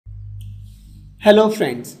Hello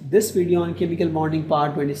friends, this video on Chemical Bonding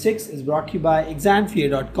Part 26 is brought to you by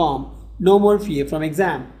examfear.com. No more fear from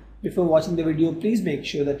exam. Before watching the video, please make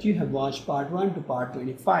sure that you have watched Part 1 to Part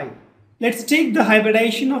 25. Let's take the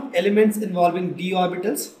hybridization of elements involving d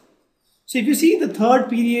orbitals. So if you see the third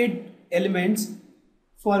period elements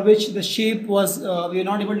for which the shape was, we were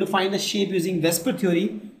not able to find the shape using Vesper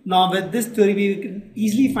theory. Now with this theory we can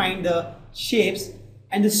easily find the shapes,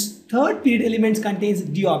 and this third period elements contains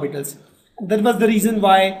d orbitals. That was the reason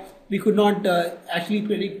why we could not actually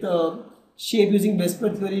predict the shape using Vesper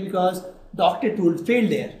theory, because the octet rule failed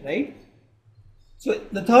there, right? So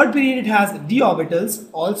the third period, it has d orbitals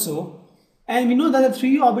also, and we know that the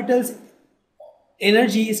 3 orbitals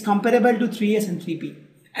energy is comparable to 3s and 3p,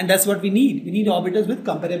 and that's what we need. We need orbitals with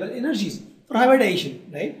comparable energies for hybridization,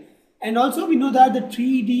 right? And also we know that the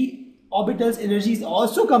 3d orbitals energy is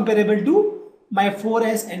also comparable to my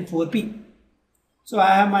 4s and 4p. So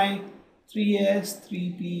I have my 3s,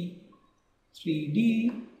 3p,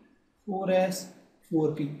 3d, 4s,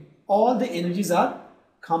 4p. All the energies are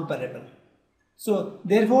comparable. So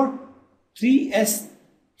therefore 3s,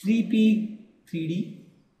 3p, 3d,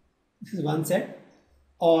 this is one set,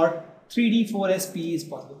 or 3d, 4s, p is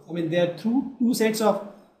possible. I mean, there are two sets of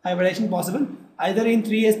hybridization possible, either in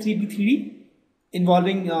 3s, 3p, 3d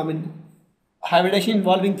involving hybridization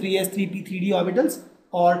involving 3s, 3p, 3d orbitals,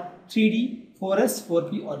 or 3d, 4s,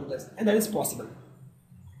 4p orbitals, and that is possible,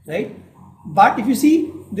 right? But if you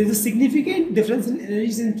see, there is a significant difference in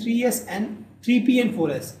energies in 3s and 3p and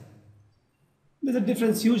 4s. There is a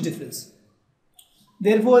difference, huge difference.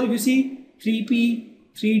 Therefore, if you see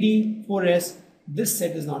 3p, 3d, 4s, this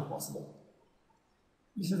set is not possible.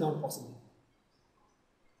 This is not possible.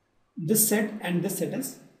 This set and this set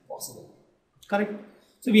is possible. Correct?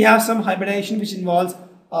 So we have some hybridization which involves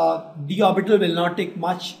d orbital. Will not take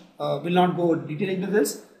much. Will not go detail into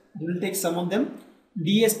this. We will take some of them.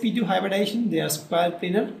 dsp2 hybridization, they are square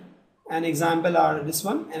planar. An example are this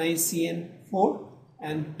one, NiCN4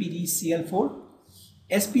 and PdCl4.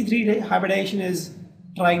 sp3 hybridization is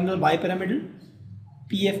trigonal bipyramidal.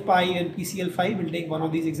 PF5 and PCl5, will take one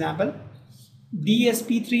of these example.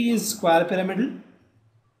 dsp3 is square pyramidal.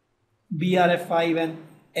 BRF5 and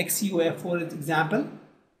XUF4 is example.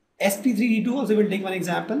 sp3d2 also will take one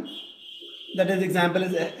example. That is, example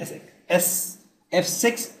is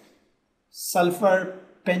SF6 sulfur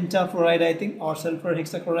pentafluoride, I think, or sulfur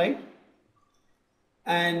hexachloride.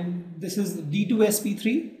 And this is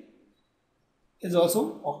D2sp3 is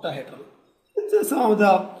also octahedral. So some of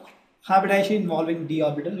the hybridization involving d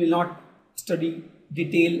orbital. Will not study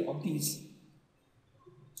detail of these.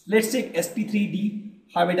 Let's take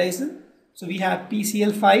sp3d hybridization. So we have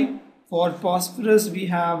PCl5. For phosphorus we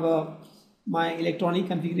have my electronic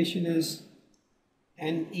configuration is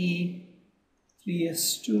Ne3s2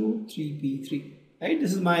 3p3, right?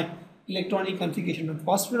 This is my electronic configuration of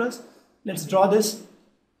phosphorus. Let's draw this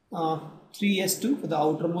 3s2 for the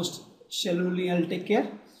outermost shell only. I'll take care.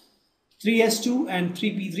 3s2 and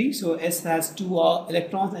 3p3. So s has 2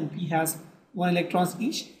 electrons and p has 1 electrons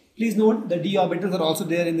each. Please note the d orbitals are also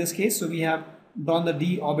there in this case. So we have drawn the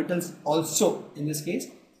d orbitals also in this case.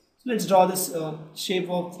 So let's draw this shape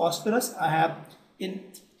of phosphorus. I have in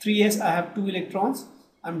 3s I have 2 electrons.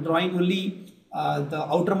 I'm drawing only the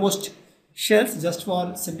outermost shells just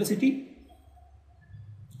for simplicity.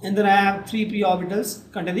 And then I have 3p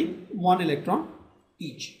orbitals containing 1 electron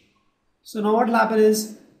each. So now what will happen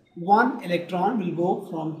is 1 electron will go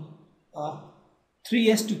from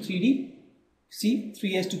 3s to 3d. See,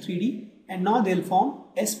 3s to 3d, and now they'll form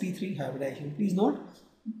sp3 hybridization. Please note,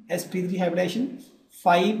 sp3 hybridization,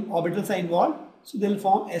 5 orbitals are involved, so they'll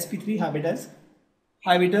form sp3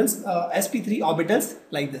 sp3 orbitals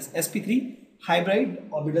like this, sp3 hybrid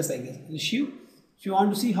orbitals like this. If you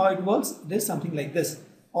want to see how it works, there's something like this.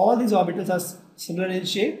 All these orbitals are similar in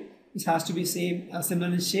shape. This has to be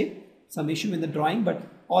similar in shape. Some issue in the drawing, but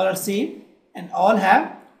all are same and all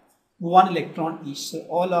have 1 electron each. So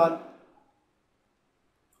all are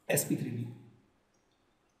sp3d.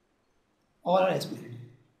 All are sp3d.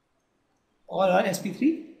 All are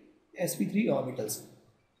sp3 orbitals.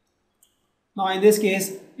 Now in this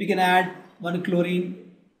case we can add 1 chlorine.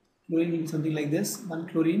 Chlorine will be something like this. 1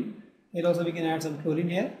 chlorine. Here also we can add some chlorine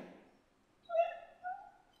here.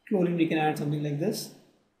 Chlorine we can add something like this,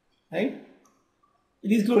 right?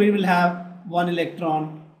 This chlorine will have 1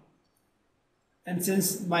 electron, and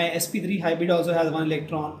since my sp3 hybrid also has 1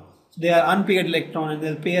 electron, so they are unpaired electron and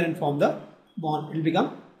they'll pair and form the bond. It will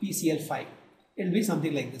become PCl5. It will be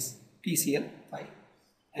something like this, PCl5,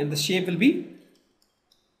 and the shape will be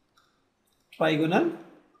trigonal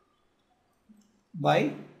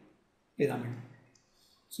bipyramid.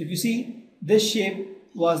 So if you see this shape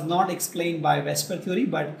was not explained by Vesper theory,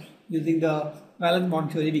 but using the valence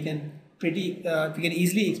bond theory we can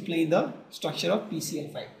easily explain the structure of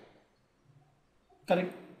PCl5.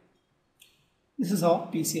 Correct? This is how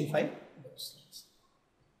PCl5 works.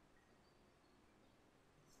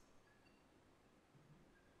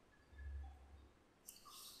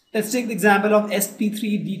 Let's take the example of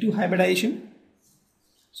sp3d2 hybridization.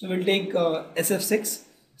 So we'll take SF6.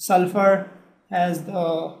 Sulfur has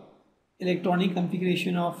the electronic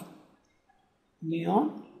configuration of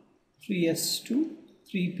neon 3s2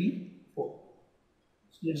 3p4.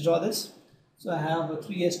 So let's draw this. So I have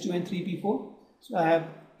 3s2 and 3p4. So I have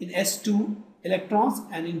in s2 electrons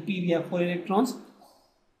and in p we have 4 electrons.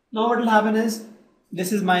 Now what will happen is,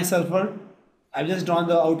 this is my sulfur. I've just drawn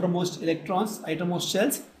the outermost electrons, outermost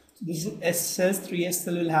shells. So this is s cells. 3s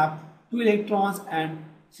cell will have 2 electrons, and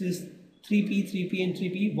this is 3p and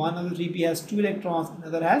 3p. One of the 3p has 2 electrons,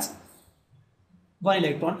 another has 1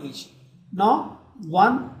 electron each. Now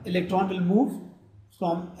one electron will move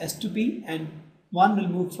from S to P and one will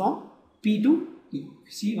move from P to D.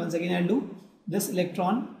 See, once again I'll do this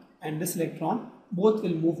electron and this electron, both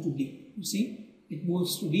will move to D. You see, it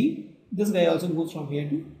moves to D. This guy also moves from here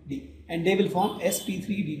to D, and they will form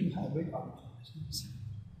sp3d2 hybrid orbital.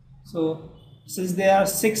 So since there are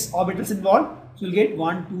 6 orbitals involved, so you'll get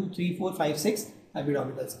 1, 2, 3, 4, 5, 6 hybrid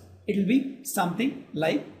orbitals. It will be something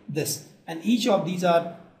like this, and each of these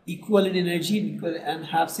are equal in energy and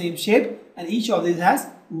have same shape, and each of these has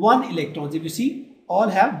 1 electron. If you see, all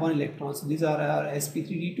have 1 electron. So these are our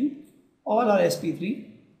sp3d2, all are sp3d2.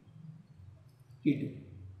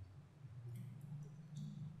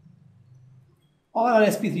 All are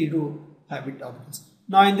sp3d2 hybrid orbitals.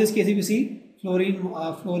 Now in this case, if you see, fluorine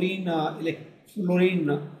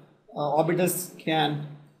orbitals can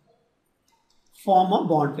form a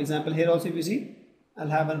bond. For example, here also if you see, I'll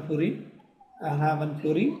have one fluorine, I'll have one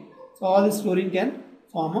fluorine. So all this fluorine can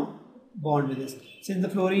form a bond with this. Since the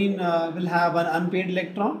fluorine will have an unpaired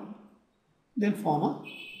electron, they'll form a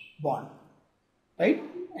bond, right?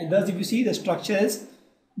 And thus if you see, the structure is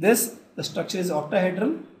this, the structure is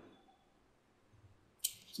octahedral.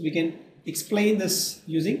 So we can explain this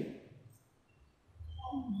using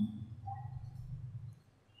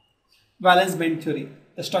valence band theory.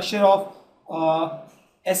 The structure of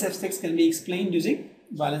SF6 can be explained using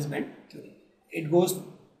valence band theory. It goes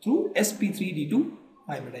through sp3d2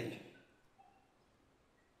 hybridization.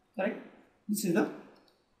 Correct? This is the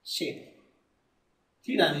shape,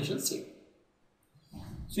 3-dimensional shape.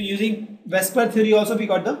 So using Vesper theory also we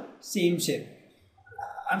got the same shape.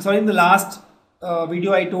 I'm sorry, in the last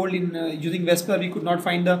video I told in using Vesper we could not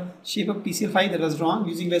find the shape of PCl5. That was wrong.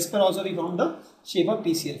 Using Vesper also we found the shape of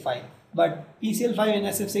PCl5. But PCl5 and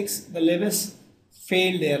SF6, the Lewis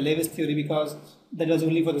failed there, Lewis theory, because that was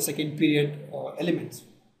only for the second period elements.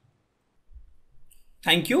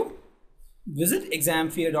 Thank you. Visit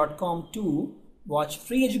examfear.com to watch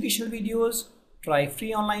free educational videos, try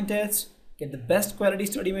free online tests, get the best quality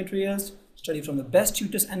study materials, study from the best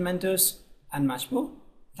tutors and mentors, and much more.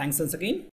 Thanks once again.